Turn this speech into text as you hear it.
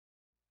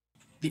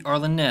The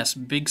Arlen Ness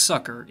Big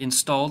Sucker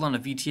installed on a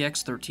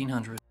VTX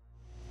 1300.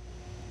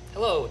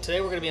 Hello, today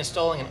we're going to be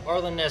installing an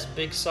Arlen Ness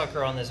Big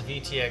Sucker on this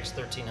VTX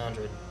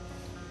 1300.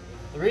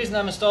 The reason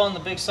I'm installing the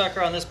Big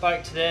Sucker on this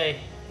bike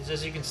today is,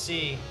 as you can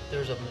see,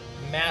 there's a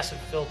massive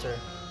filter.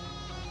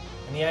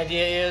 And the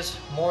idea is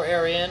more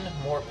air in,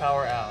 more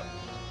power out.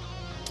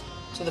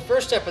 So the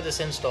first step of this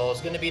install is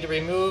going to be to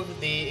remove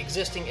the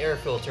existing air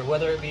filter,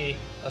 whether it be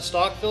a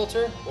stock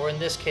filter or in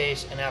this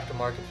case an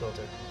aftermarket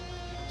filter.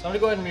 So I'm going to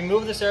go ahead and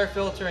remove this air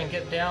filter and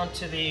get down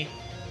to the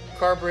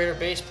carburetor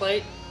base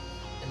plate,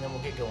 and then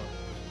we'll get going.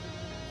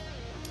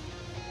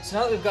 So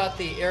now that we've got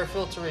the air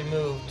filter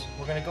removed,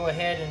 we're going to go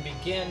ahead and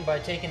begin by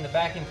taking the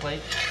backing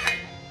plate.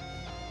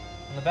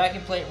 On the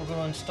backing plate we're going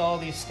to install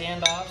these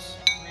standoffs,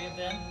 3 of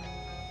them,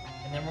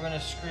 and then we're going to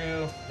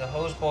screw the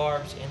hose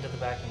barbs into the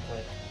backing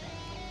plate.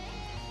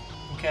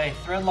 Okay,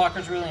 thread locker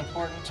is really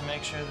important to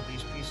make sure that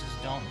these pieces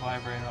don't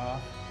vibrate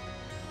off.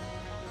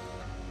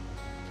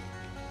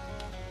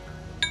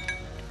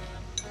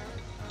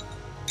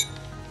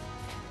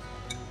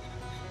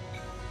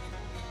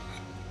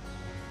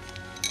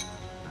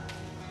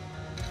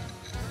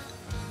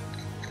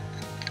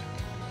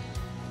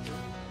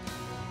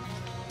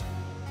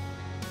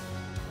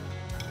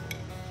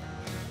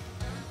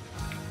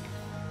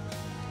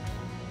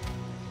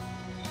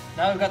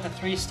 Now we've got the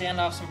 3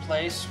 standoffs in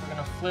place, we're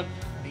going to flip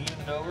the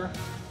unit over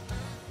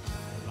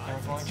and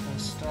we're going to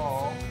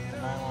install the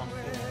nylon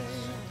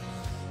fittings.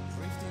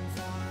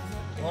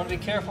 You want to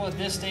be careful at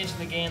this stage of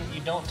the game that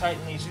you don't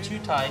tighten these too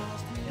tight,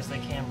 as they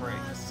can break.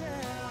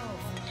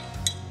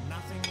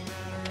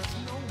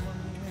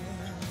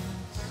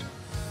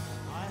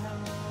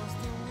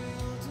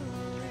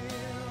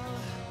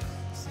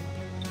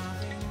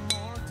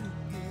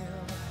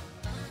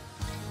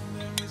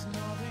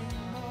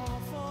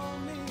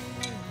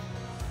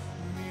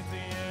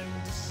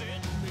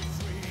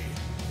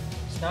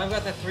 Now I've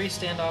got the 3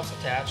 standoffs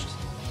attached.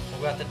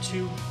 I've got the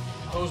 2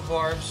 hose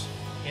barbs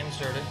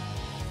inserted.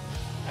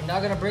 I'm now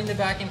going to bring the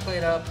backing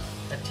plate up,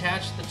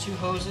 attach the 2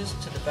 hoses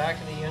to the back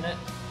of the unit,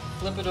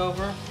 flip it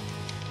over,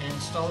 and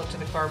install it to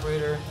the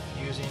carburetor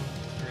using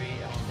 3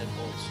 Allen head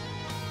bolts.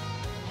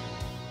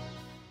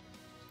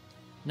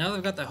 Now that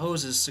I've got the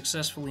hoses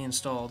successfully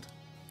installed,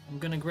 I'm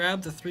going to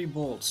grab the 3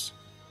 bolts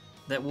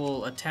that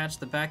will attach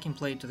the backing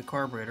plate to the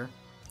carburetor,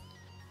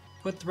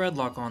 put thread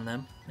lock on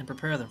them, and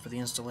prepare them for the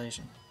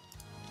installation.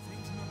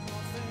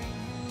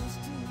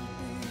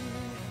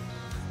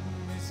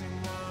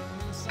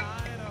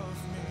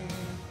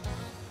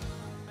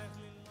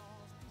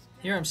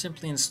 Here I'm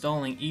simply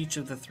installing each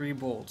of the 3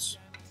 bolts,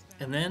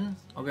 and then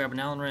I'll grab an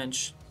Allen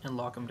wrench and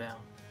lock them down.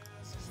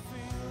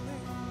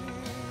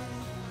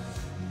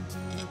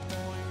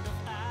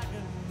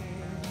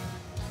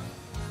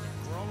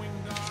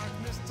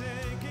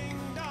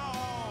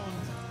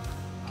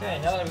 Okay,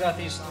 now that I've got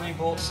these 3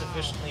 bolts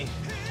sufficiently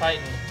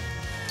tightened,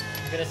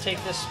 I'm going to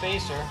take this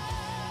spacer,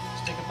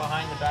 stick it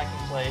behind the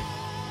backing plate,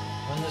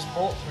 run this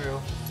bolt through,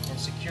 and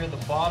secure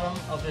the bottom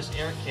of this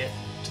air kit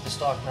to the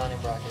stock mounting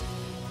bracket.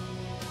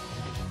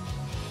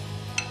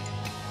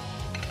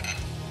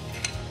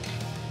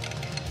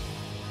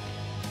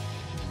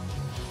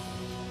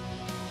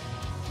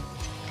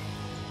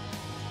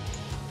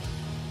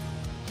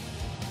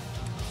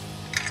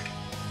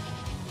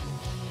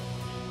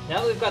 Now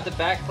that we've got the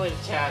back plate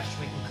attached,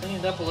 we can clean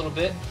it up a little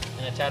bit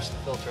and attach the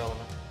filter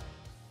element.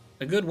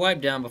 A good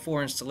wipe down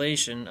before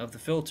installation of the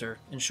filter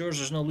ensures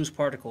there's no loose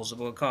particles that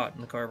will get caught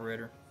in the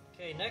carburetor.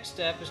 Okay, next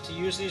step is to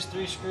use these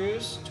 3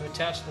 screws to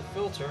attach the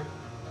filter .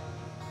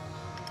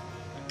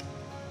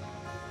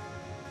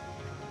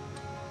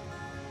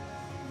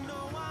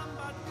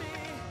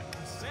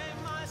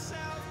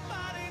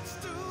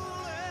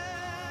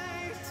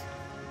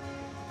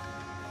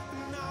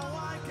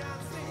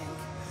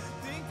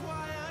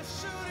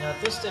 Now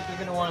at this step you're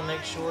going to want to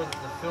make sure that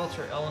the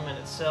filter element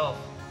itself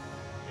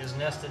is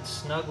nested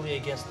snugly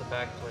against the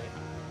back plate.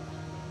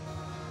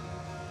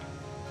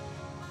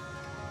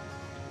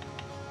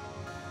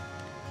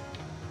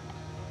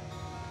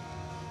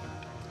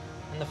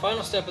 And the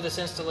final step of this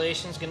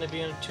installation is going to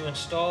be to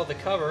install the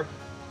cover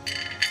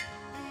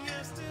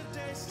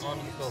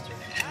onto the filter.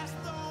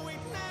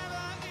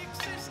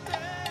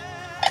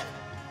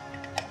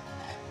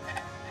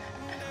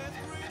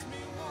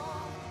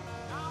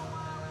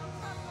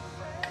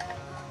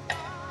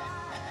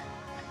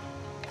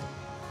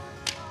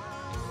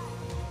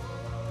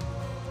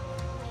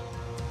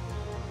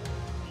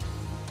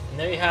 And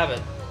there you have it,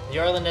 the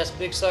Arlen Ness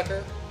Big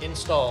Sucker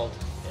installed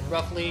in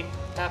roughly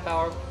half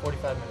hour,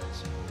 45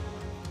 minutes.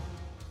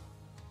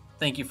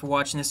 Thank you for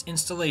watching this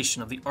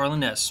installation of the Arlen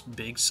Ness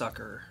Big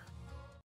Sucker.